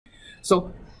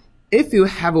So if you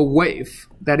have a wave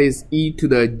that is e to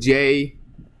the j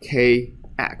k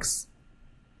x,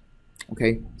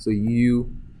 okay, so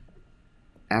u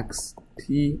x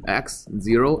t x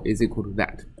 0 is equal to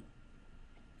that.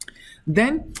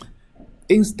 Then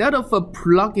instead of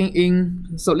plugging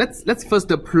in, so let's first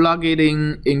plug it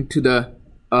into the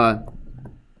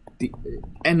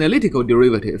analytical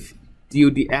derivative. Du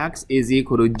dx is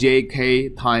equal to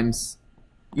jk times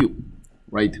u,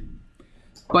 right?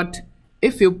 But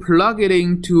if you plug it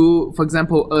into, for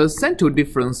example, a central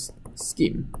difference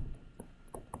scheme,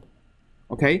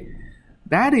 okay,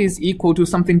 that is equal to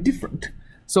something different.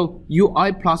 So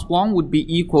ui plus 1 would be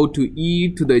equal to e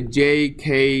to the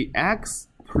jkx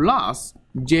plus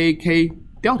jk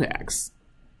delta x.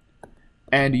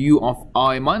 And u of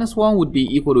I minus 1 would be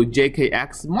equal to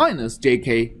jkx minus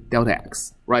jk delta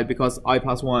x, right? Because I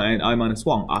plus 1 and I minus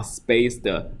 1 are spaced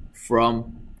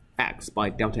from x by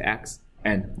delta x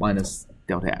and minus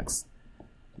delta x.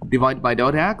 Divided by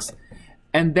delta x.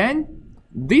 And then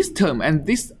this term and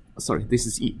this, sorry, this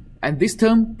is e. And this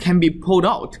term can be pulled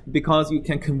out because you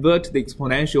can convert the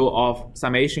exponential of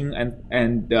summation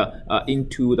and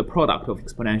into the product of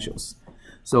exponentials.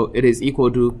 So it is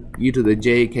equal to e to the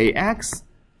jkx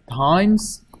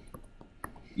times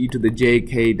e to the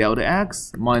jk delta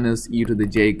x minus e to the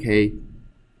jk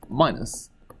minus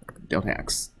delta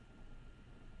x,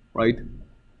 right?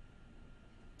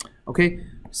 Okay,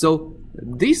 so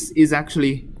this is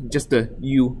actually just the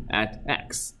u at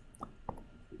x.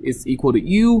 Is equal to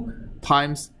u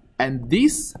times, and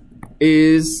this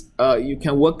is you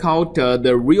can work out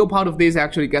the real part of this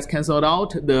actually gets cancelled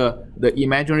out. The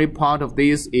imaginary part of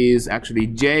this is actually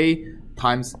j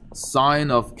times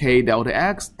sine of k delta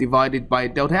x divided by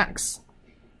delta x,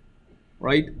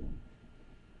 right?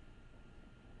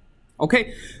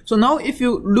 Okay, so now if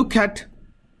you look at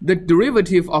the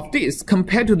derivative of this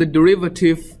compared to the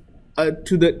derivative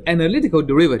to the analytical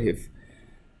derivative,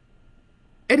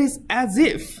 it is as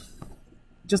if,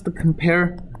 just to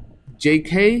compare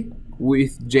jk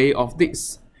with j of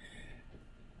this,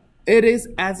 it is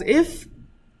as if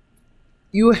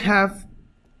you have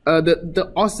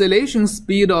the oscillation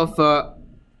speed of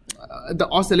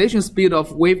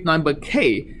wave number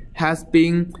k has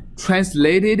been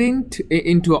translated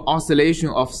into an oscillation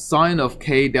of sine of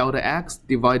k delta x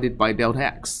divided by delta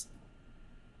x.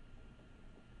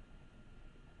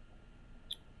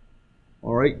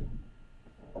 All right.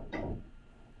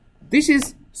 This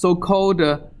is so-called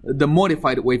the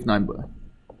modified wave number.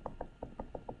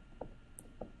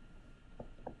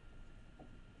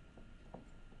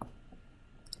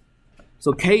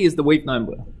 So k is the wave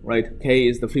number, right? K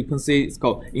is the frequency. It's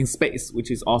called in space,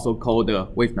 which is also called the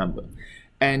wave number.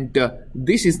 And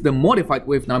this is the modified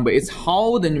wave number. It's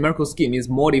how the numerical scheme is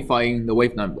modifying the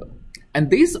wave number. And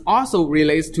this also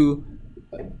relates to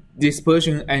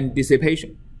dispersion and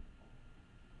dissipation.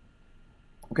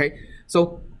 Okay,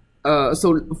 so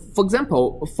for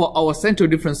example, for our central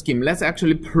difference scheme, let's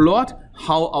actually plot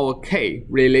how our k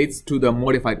relates to the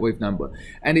modified wave number.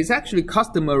 And it's actually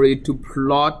customary to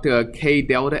plot k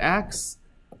delta x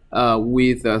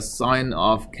with a sine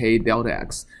of k delta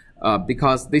x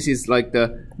because this is like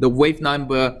the wave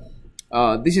number.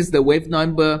 This is the wave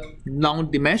number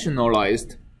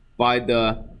non-dimensionalized by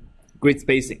the grid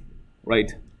spacing,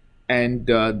 right? And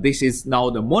this is now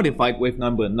the modified wave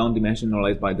number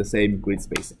non-dimensionalized by the same grid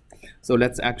spacing. So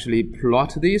let's actually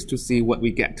plot this to see what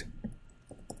we get.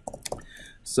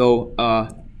 So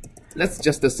let's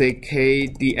just say k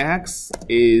dx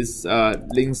is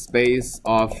length space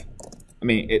of, I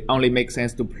mean, it only makes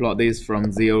sense to plot this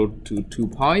from 0 to 2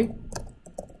 pi.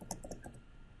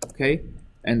 Okay,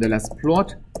 and then let's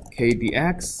plot k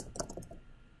dx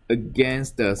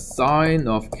against the sine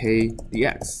of k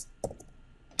dx.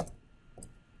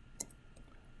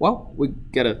 Well, we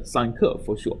get a sine curve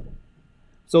for sure.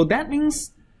 So that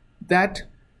means that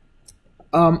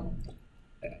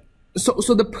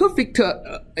so the perfect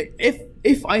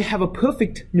if I have a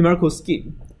perfect numerical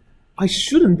scheme, I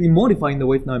shouldn't be modifying the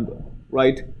wave number,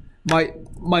 right?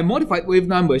 My modified wave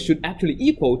number should actually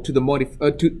equal to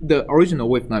the original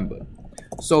wave number.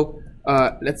 So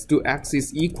let's do x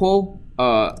is equal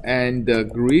and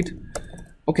grid.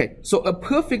 Okay, so a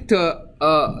perfect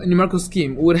numerical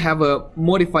scheme would have a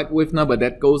modified wave number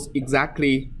that goes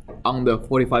exactly on the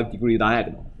 45-degree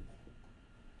diagonal.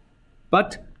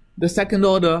 But the second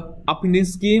order Uppington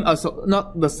scheme, so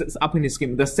not the Uppington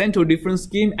scheme, the central difference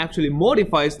scheme actually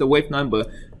modifies the wave number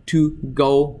to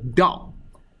go down.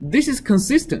 This is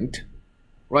consistent,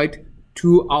 right,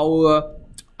 to our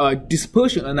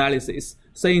dispersion analysis,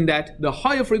 saying that the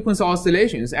higher frequency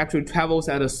oscillations actually travels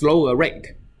at a slower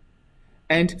rate.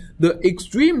 And the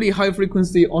extremely high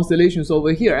frequency oscillations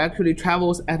over here actually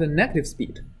travels at a negative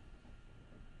speed.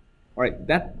 All right,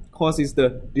 that causes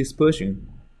the dispersion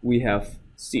we have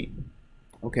seen.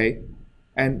 Okay,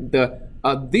 and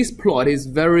this plot is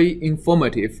very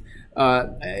informative.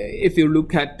 If you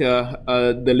look at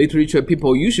the literature,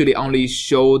 people usually only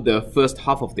show the first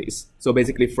half of this, so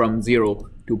basically from 0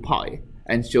 to pi,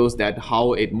 and shows that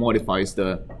how it modifies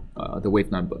the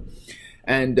wave number.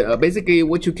 And basically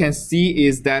what you can see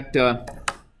is that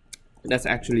let's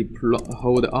actually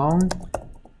hold on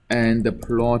and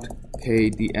plot k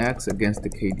dx against the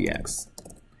k dx.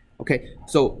 Okay,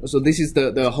 so this is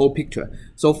the whole picture.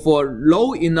 So for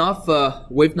low enough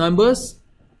wave numbers,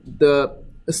 the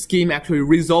scheme actually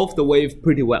resolves the wave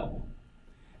pretty well.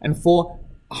 And for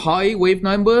high wave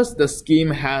numbers, the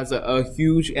scheme has a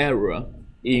huge error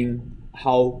in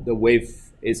how the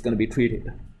wave is going to be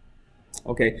treated.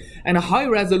 Okay, and a high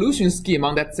resolution scheme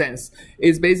on that sense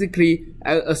is basically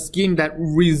a scheme that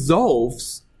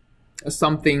resolves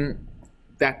something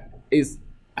that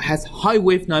has high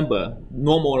wave number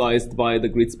normalized by the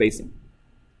grid spacing.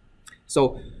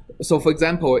 So for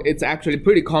example, it's actually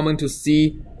pretty common to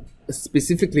see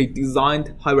specifically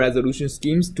designed high resolution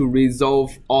schemes to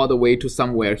resolve all the way to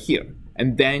somewhere here,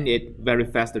 and then it very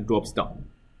fast drops down,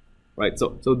 right?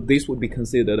 So this would be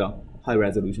considered a high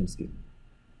resolution scheme.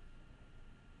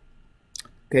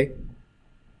 Okay.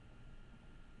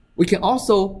 We can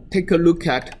also take a look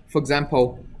at, for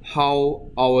example, how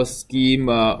our scheme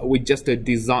we just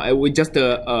designed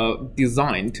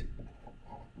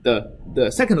the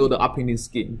second order upwinding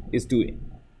scheme is doing,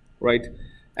 right?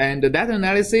 And that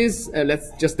analysis,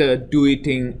 let's just do it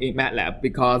in MATLAB,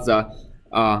 because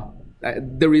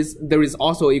there is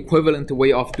also equivalent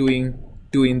way of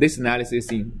doing this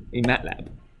analysis in MATLAB.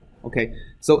 Okay,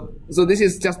 so this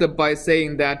is just by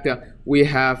saying that we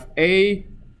have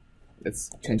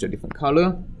let's change a different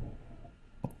color.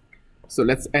 So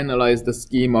let's analyze the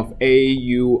scheme of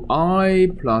AUI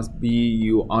plus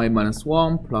BUI minus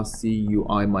 1 plus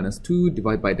CUI minus 2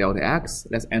 divided by delta x.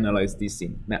 Let's analyze this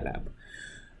in MATLAB.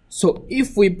 So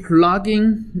if we plug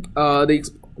in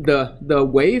the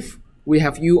wave, we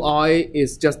have UI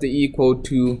is just equal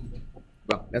to,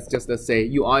 well, let's just say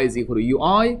UI is equal to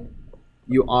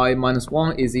UI minus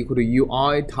 1 is equal to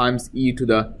UI times e to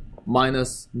the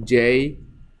minus j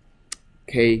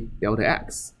k delta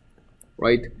x,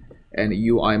 right? And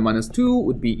UI minus 2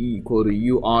 would be equal to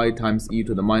UI times e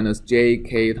to the minus j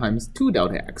k times 2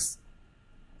 delta x.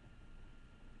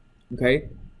 Okay?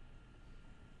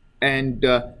 And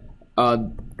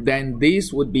then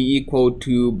this would be equal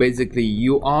to basically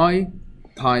UI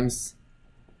times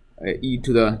e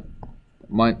to the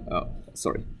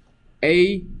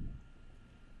A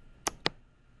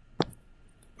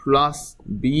plus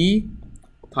B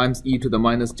times e to the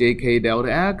minus jk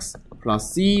delta x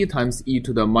plus C times e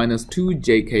to the minus 2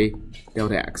 jk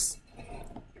delta x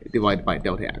divided by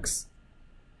delta x.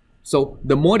 So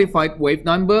the modified wave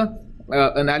number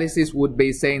analysis would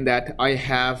be saying that I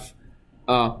have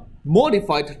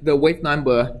modified the wave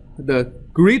number, the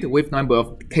grid wave number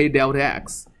of k delta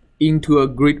x into a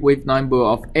grid wave number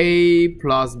of A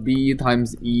plus B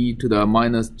times e to the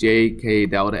minus jk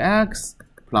delta x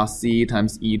plus C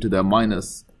times e to the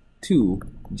minus 2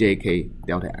 jk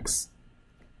delta x.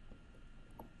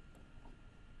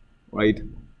 Right?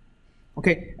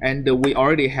 Okay, and we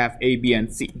already have A, B,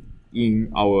 and C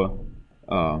in our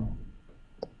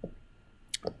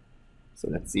so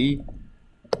let's see,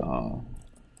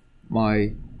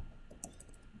 my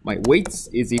weights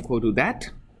is equal to that.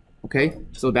 Okay,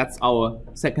 so that's our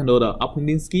second order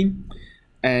upwinding scheme,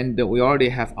 and we already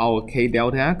have our k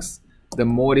delta x. The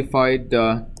modified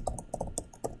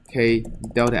k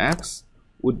delta x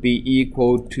would be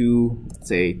equal to,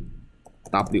 say,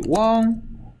 W1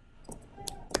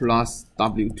 plus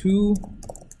W2,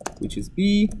 which is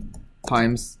B,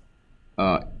 times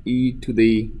e to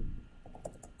the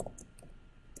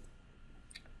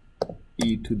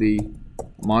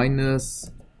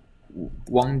minus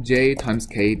 1j times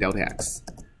k delta x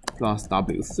plus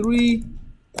W3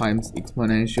 times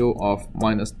exponential of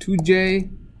minus 2j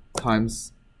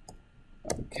times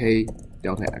k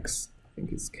delta x. I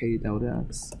think it's k delta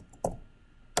x.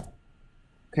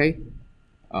 Okay.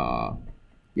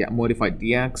 Yeah, modified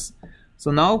dx.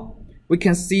 So now we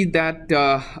can see that,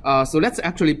 so let's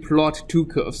actually plot two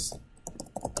curves.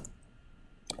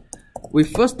 We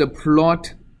first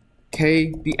plot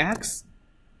k dx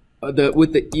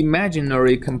with the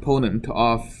imaginary component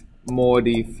of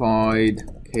modified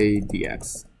k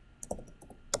dx.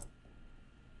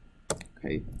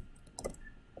 Okay,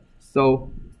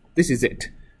 so this is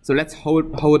it. So let's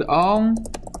hold on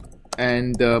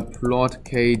and plot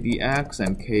k dx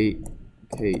and k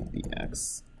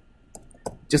dx.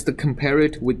 Just to compare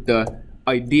it with the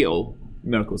ideal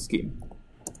numerical scheme.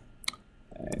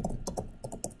 And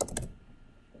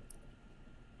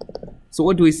so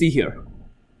what do we see here?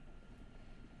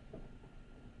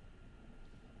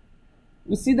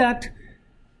 We see that,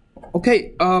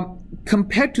 okay,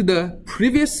 compared to the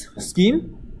previous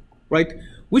scheme, right,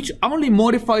 which only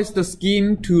modifies the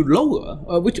scheme to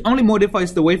lower, which only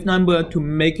modifies the wave number to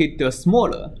make it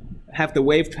smaller, have the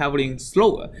wave traveling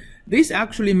slower. This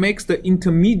actually makes the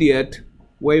intermediate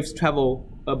waves travel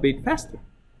a bit faster,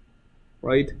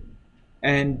 right?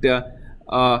 And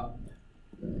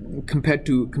compared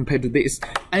to this.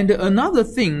 And another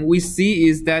thing we see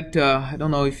is that I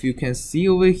don't know if you can see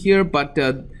over here, but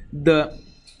the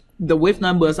wave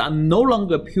numbers are no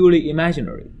longer purely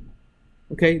imaginary.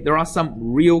 Okay, there are some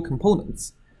real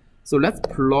components. So let's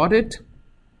plot it.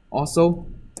 Also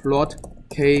plot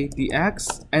k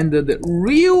dx and the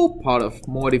real part of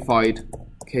modified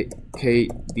k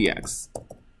dx.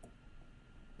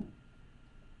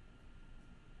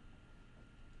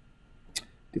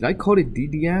 Did I call it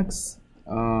ddx?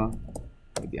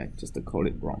 Maybe I just called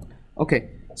it wrong. Okay,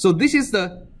 so this is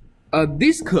the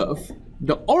this curve,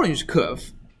 the orange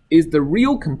curve, is the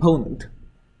real component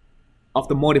of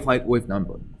the modified wave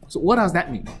number. So what does that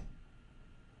mean?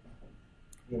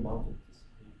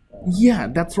 Yeah,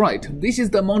 that's right. This is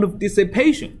the amount of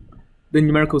dissipation the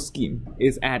numerical scheme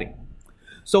is adding.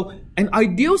 So an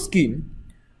ideal scheme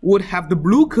would have the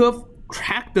blue curve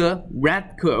track the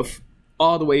red curve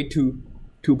all the way to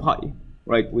 2 pi,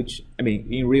 right? Which, I mean,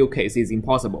 in real case is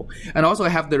impossible. And also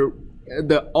have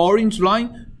the orange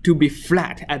line to be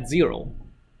flat at 0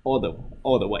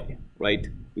 all the way, right?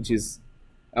 Which is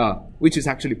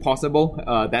actually possible.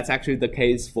 That's actually the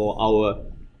case for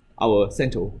our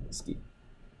central scheme.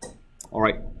 All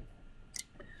right.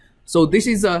 So this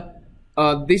is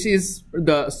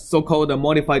the so-called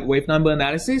modified wave number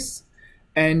analysis,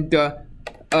 and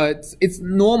it's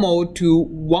normal to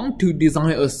want to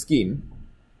design a scheme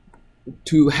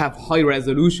to have high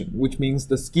resolution, which means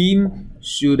the scheme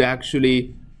should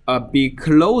actually be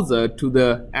closer to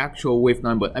the actual wave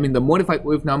number. I mean, the modified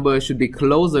wave number should be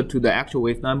closer to the actual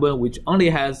wave number, which only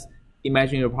has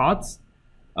imaginary parts,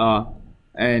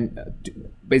 and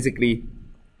basically,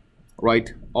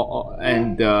 right?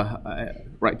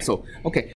 Right. So, okay.